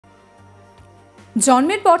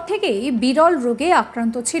জন্মের পর থেকেই বিরল রোগে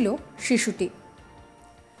আক্রান্ত ছিল শিশুটি।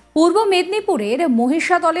 পূর্ব মেদিনীপুরের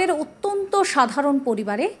মহিষাদলের অত্যন্ত সাধারণ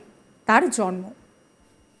পরিবারে তার জন্ম।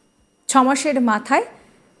 6 মাসের মাথায়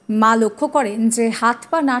মা লক্ষ্য করেন যে হাত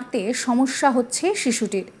পা নাড়তে সমস্যা হচ্ছে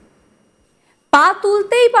শিশুটির। পা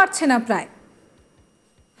তুলতেই পারছে না, প্রায়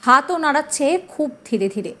হাতও নাড়াচ্ছে খুব ধীরে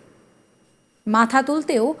ধীরে। মাথা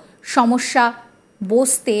তুলতেও সমস্যা,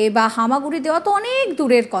 বসতে বা হামাগুড়ি দেওয়া তো অনেক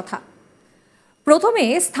দূরের কথা। প্রথমে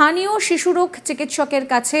স্থানীয় শিশুরোগ চিকিৎসকের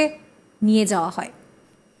কাছে নিয়ে যাওয়া হয়।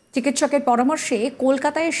 চিকিৎসকের পরামর্শে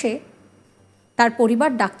কলকাতায় এসে তার পরিবার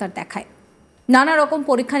ডাক্তার দেখায়। নানা রকম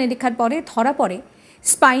পরীক্ষা নিরীক্ষার পরে ধরা পড়ে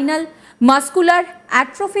স্পাইনাল মাস্কুলার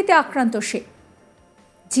অ্যাট্রফিতে আক্রান্ত সে।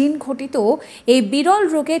 জিন ঘটিত এই বিরল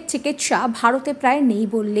রোগের চিকিৎসা ভারতে প্রায় নেই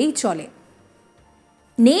বললেই চলে।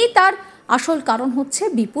 নেই তার আসল কারণ হচ্ছে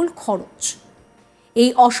বিপুল খরচ। এই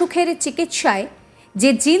অসুখের চিকিৎসায় যে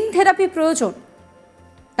জিন থেরাপি প্রয়োজন,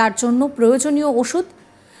 তার জন্য প্রয়োজনীয় ওষুধ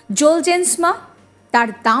জোলজেন্সমা, তার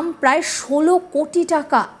দাম প্রায় 16 কোটি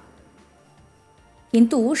টাকা।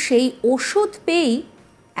 কিন্তু সেই ওষুধ পেয়েই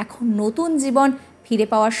এখন নতুন জীবন ফিরে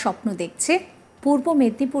পাওয়ার স্বপ্ন দেখছে পূর্ব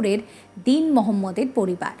মেদিনীপুরের দিন মোহাম্মদের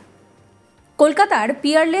পরিবার। কলকাতার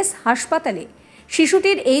পিয়ারলেস হাসপাতালে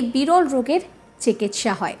শিশুটির এই বিরল রোগের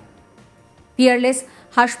চিকিৎসা হয়। পিয়ারলেস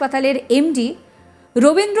হাসপাতালের এমডি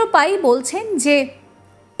রবীন্দ্র পাই বলছেন যে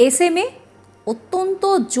SMA অত্যন্ত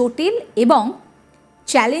জটিল এবং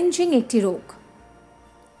চ্যালেঞ্জিং একটি রোগ।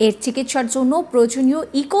 এর চিকিৎসার জন্য প্রয়োজনীয়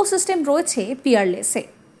ইকোসিস্টেম রয়েছে পিয়ারলেসে।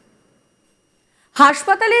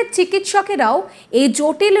 হাসপাতালের চিকিৎসকেরাও এই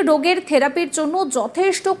জটিল রোগের থেরাপির জন্য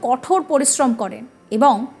যথেষ্ট কঠোর পরিশ্রম করেন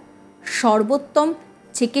এবং সর্বোত্তম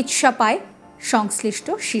চিকিৎসা পায় সংশ্লিষ্ট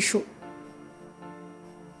শিশু।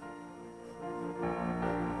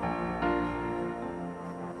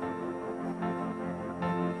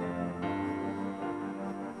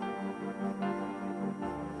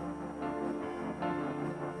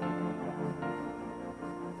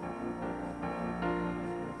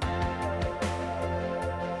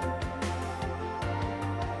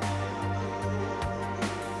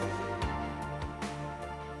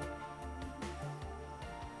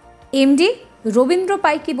 এমডি রবীন্দ্র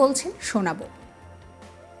পাই কি বলছেন শোনাবো।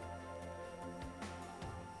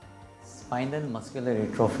 Spinal muscular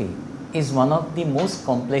atrophy is one of the most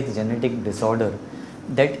complex genetic disorder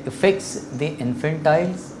that affects the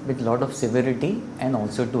infantiles with a lot of severity and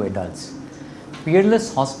also to adults. Peerless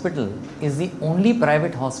Hospital is the only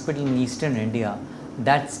private hospital in eastern India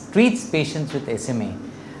that treats patients with SMA.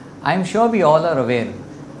 I am sure we all are aware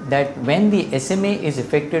that when the SMA is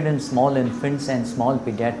affected in small infants and small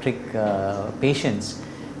pediatric patients,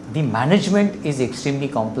 the management is extremely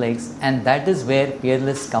complex, and that is where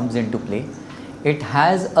Peerless comes into play. It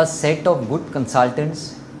has a set of good consultants,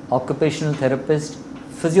 occupational therapists,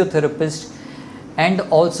 physiotherapists, and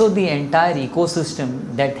also the entire ecosystem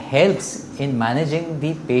that helps in managing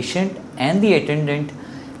the patient and the attendant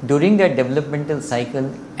during their developmental cycle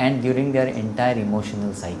and during their entire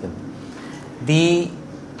emotional cycle. The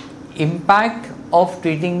impact of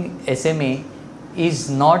treating SMA is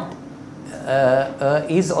not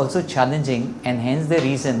is also challenging, and hence the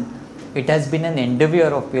reason it has been an endeavor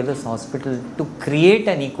of Peerless Hospital to create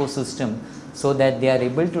an ecosystem so that they are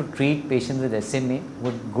able to treat patients with SMA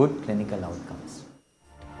with good clinical outcomes.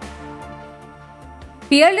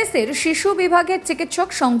 পিয়ারলেসের শিশু বিভাগের চিকিৎসক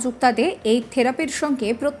সংযুক্তা দে এই থেরাপির সঙ্গে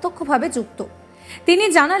প্রত্যক্ষভাবে যুক্ত। তিনি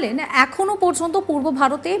জানালেন, এখনো পর্যন্ত পূর্ব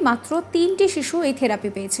ভারতে মাত্র 3টি শিশু এই থেরাপি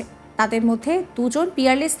পেয়েছে। তাদের মধ্যে 2 জন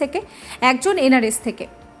পিয়ারলেস থেকে, 1 জন এনআরএস থেকে।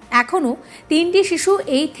 এখনও 3টি শিশু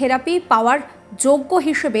এই থেরাপি পাওয়ার যোগ্য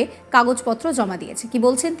হিসেবে কাগজপত্র জমা দিয়েছে। কি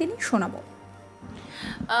বলছেন তিনি শোনাবো।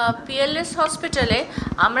 পিয়ারলেস হসপিটালে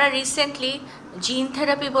আমরা রিসেন্টলি জিন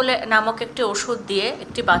থেরাপি বলে নামক একটি ওষুধ দিয়ে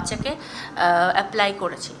একটি বাচ্চাকে অ্যাপ্লাই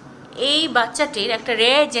করেছি। এই বাচ্চাটির একটা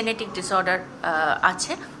রেয়ার জেনেটিক ডিসঅর্ডার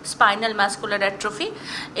আছে, স্পাইনাল মাস্কুলার অ্যাট্রফি,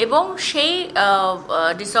 এবং সেই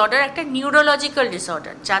ডিসঅর্ডার একটা নিউরোলজিক্যাল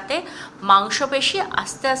ডিসঅর্ডার, যাতে মাংসপেশি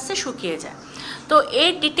আস্তে আস্তে শুকিয়ে যায়। তো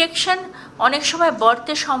এর ডিটেকশন অনেক সময়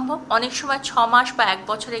বার্থে সম্ভব, অনেক সময় 6 মাস বা 1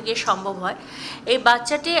 বছরে গিয়ে সম্ভব হয়। এই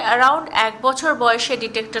বাচ্চাটি অ্যারাউন্ড 1 বছর বয়সে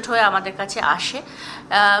ডিটেক্টেড হয়ে আমাদের কাছে আসে,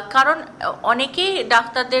 কারণ অনেকেই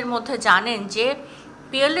ডাক্তারদের মধ্যে জানেন যে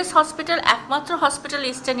পিয়ারলেস হসপিটাল একমাত্র হসপিটাল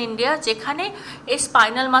ইস্টার্ন ইন্ডিয়া যেখানে এই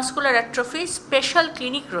spinal muscular atrophy special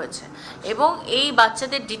clinic রয়েছে, এবং এই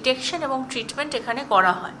বাচ্চাদের ডিটেকশন এবং ট্রিটমেন্ট এখানে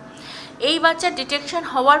করা হয়। এই বাচ্চার ডিটেকশন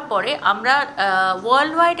হওয়ার পরে আমরা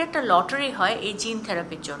ওয়ার্ল্ড ওয়াইড একটা লটারি হয় এই জিন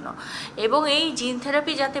থেরাপির জন্য, এবং এই জিন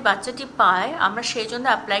থেরাপি যাতে বাচ্চাটি পায় আমরা সেই জন্য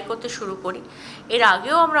অ্যাপ্লাই করতে শুরু করি। এর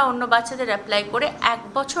আগেও আমরা অন্য বাচ্চাদের অ্যাপ্লাই করে 1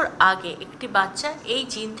 বছর আগে একটি বাচ্চা এই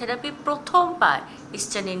জিন থেরাপি প্রথম পায়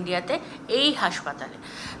ইস্টার্ন ইন্ডিয়াতে এই হাসপাতালে।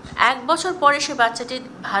 1 বছর পরে সে বাচ্চাটি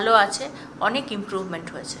ভালো আছে, অনেক ইমপ্রুভমেন্ট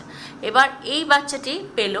হয়েছে। এবার এই বাচ্চাটি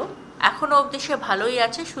পেল, এখনও অবধি সে ভালোই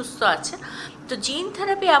আছে, সুস্থ আছে। তো জিন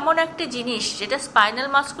থেরাপি এমন একটা জিনিস যেটা স্পাইনাল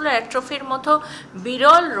মাসকুলার অ্যাট্রফির মতো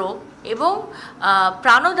বিরল রোগ এবং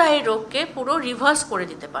প্রাণদায়ী রোগকে পুরো রিভার্স করে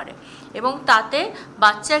দিতে পারে, এবং তাতে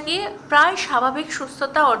বাচ্চাকে প্রায় স্বাভাবিক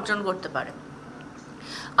সুস্থতা অর্জন করতে পারে।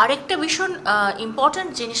 আরেকটা ভীষণ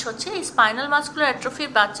ইম্পর্ট্যান্ট জিনিস হচ্ছে এই স্পাইনাল মাসকুলার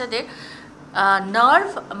অ্যাট্রফির বাচ্চাদের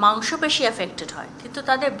নার্ভ মাংসপেশি এফেক্টেড হয়, কিন্তু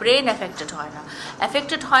তাদের ব্রেন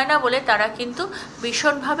এফেক্টেড হয় না বলে তারা কিন্তু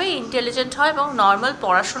ভীষণভাবে ইন্টেলিজেন্ট হয় এবং নর্মাল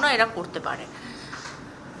পড়াশোনা এরা করতে পারে।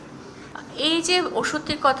 এই যে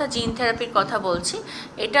ওষুধটির কথা, জিন থেরাপির কথা বলছি,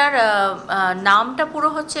 এটার নামটা পুরো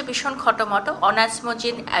হচ্ছে ভীষণ খটোমটো,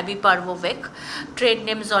 অনাসমোজিন অ্যাবিপারভোভেক, ট্রেড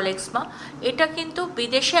নেম জলেক্সমা। এটা কিন্তু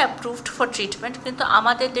বিদেশে অ্যাপ্রুভড ফর ট্রিটমেন্ট, কিন্তু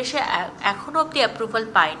আমাদের দেশে এখনও অবধি অ্যাপ্রুভাল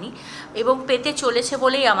পায়নি এবং পেতে চলেছে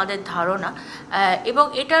বলেই আমাদের ধারণা। এবং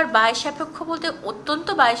এটার ব্যয় সাপেক্ষ বলতে অত্যন্ত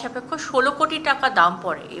ব্যয় সাপেক্ষ, 16 কোটি টাকা দাম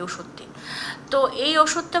পড়ে এই ওষুধটি। তো এই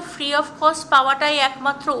ওষুধটা ফ্রি অফ কস্ট পাওয়াটাই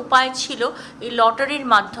একমাত্র উপায় ছিল এই লটারির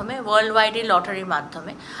মাধ্যমে, ওয়ার্ল্ড ওয়াইডের লটারির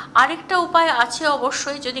মাধ্যমে। আরেকটা উপায় আছে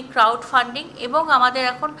অবশ্যই, যদি ক্রাউড ফান্ডিং এবং আমাদের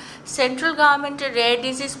এখন সেন্ট্রাল গভর্নমেন্টের রেয়ার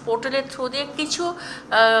ডিজিজ পোর্টালের থ্রু দিয়ে কিছু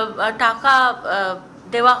টাকা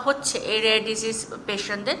দেওয়া হচ্ছে এই রেয়ার ডিজিজ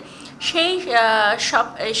পেশেন্টদের,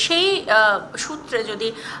 সেই সূত্রে যদি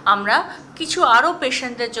আমরা কিছু আরও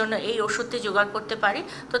পেশেন্টদের জন্য এই ওষুধটি জোগাড় করতে পারি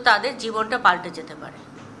তো তাদের জীবনটা পাল্টে যেতে পারে।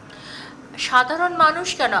 সাধারণ মানুষ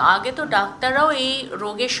কেন, আগে তো ডাক্তাররাও এই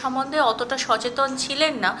রোগের সম্বন্ধে অতটা সচেতন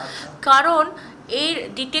ছিলেন না, কারণ এর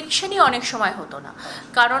ডিটেকশনই অনেক সময় হতো না।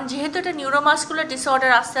 কারণ যেহেতু এটা নিউরোমাস্কুলার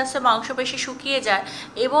ডিসঅর্ডার, আস্তে আস্তে মাংসপেশি শুকিয়ে যায়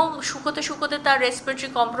এবং শুকোতে শুকোতে তার রেসপিরেটরি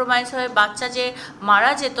কম্প্রোমাইজ হয়ে বাচ্চা যে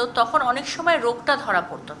মারা যেত, তখন অনেক সময় রোগটা ধরা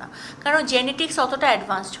পড়তো না, কারণ জেনেটিক্স অতটা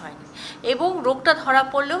অ্যাডভান্সড হয়নি এবং রোগটা ধরা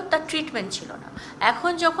পড়লেও তার ট্রিটমেন্ট ছিল না।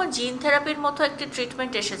 এখন যখন জিন থেরাপির মতো একটি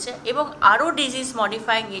ট্রিটমেন্ট এসেছে এবং আরও ডিজিজ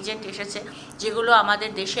মডিফাইং এজেন্ট এসেছে যেগুলো আমাদের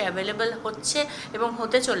দেশে অ্যাভেলেবল হচ্ছে এবং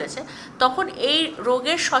হতে চলেছে, তখন এই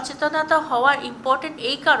রোগের সচেতনতা হওয়ার ইম্পর্টেন্ট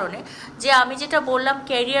এই কারণে যে আমি যেটা বললাম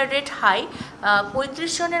ক্যারিয়ার রেট হাই,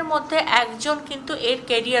 35 জনের মধ্যে একজন কিন্তু এর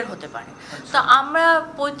ক্যারিয়ার হতে পারে। তো আমরা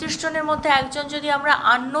 35 জনের মধ্যে একজন যদি আমরা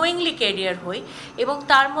আননোয়িংলি ক্যারিয়ার হই এবং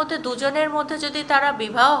তার মধ্যে 2 জনের মধ্যে যদি তারা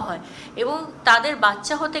বিবাহ হয় এবং তাদের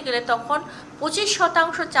বাচ্চা হতে গেলে তখন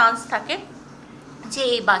 25% চান্স থাকে যে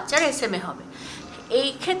এই বাচ্চার SMA হবে। এই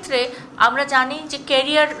ক্ষেত্রে আমরা জানি যে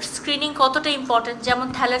ক্যারিয়ার স্ক্রিনিং কতটা ইম্পর্টেন্ট, যেমন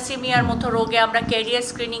থ্যালাসেমিয়ার মতো রোগে আমরা ক্যারিয়ার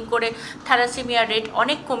স্ক্রিনিং করে থ্যালাসেমিয়ার রেট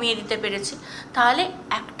অনেক কমিয়ে দিতে পেরেছি। তাহলে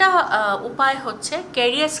একটা উপায় হচ্ছে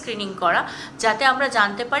ক্যারিয়ার স্ক্রিনিং করা, যাতে আমরা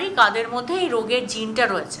জানতে পারি কাদের মধ্যে এই রোগের জিনটা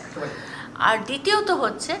রয়েছে। আর দ্বিতীয়ত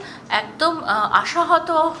হচ্ছে একদম আশাহত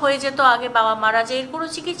হয়ে যেত আগে বাবা মারা যে এর কোনো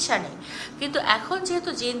চিকিৎসা নেই, কিন্তু এখন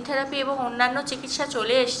যেহেতু জিন থেরাপি এবং অন্যান্য চিকিৎসা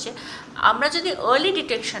চলে এসছে, আমরা যদি আর্লি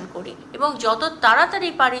ডিটেকশন করি এবং যত তাড়াতাড়ি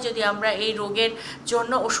পারি যদি আমরা এই রোগের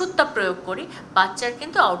জন্য ওষুধটা প্রয়োগ করি, বাচ্চার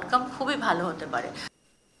কিন্তু আউটকাম খুবই ভালো হতে পারে।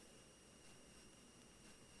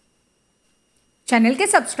 চ্যানেলকে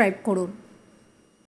সাবস্ক্রাইব করুন।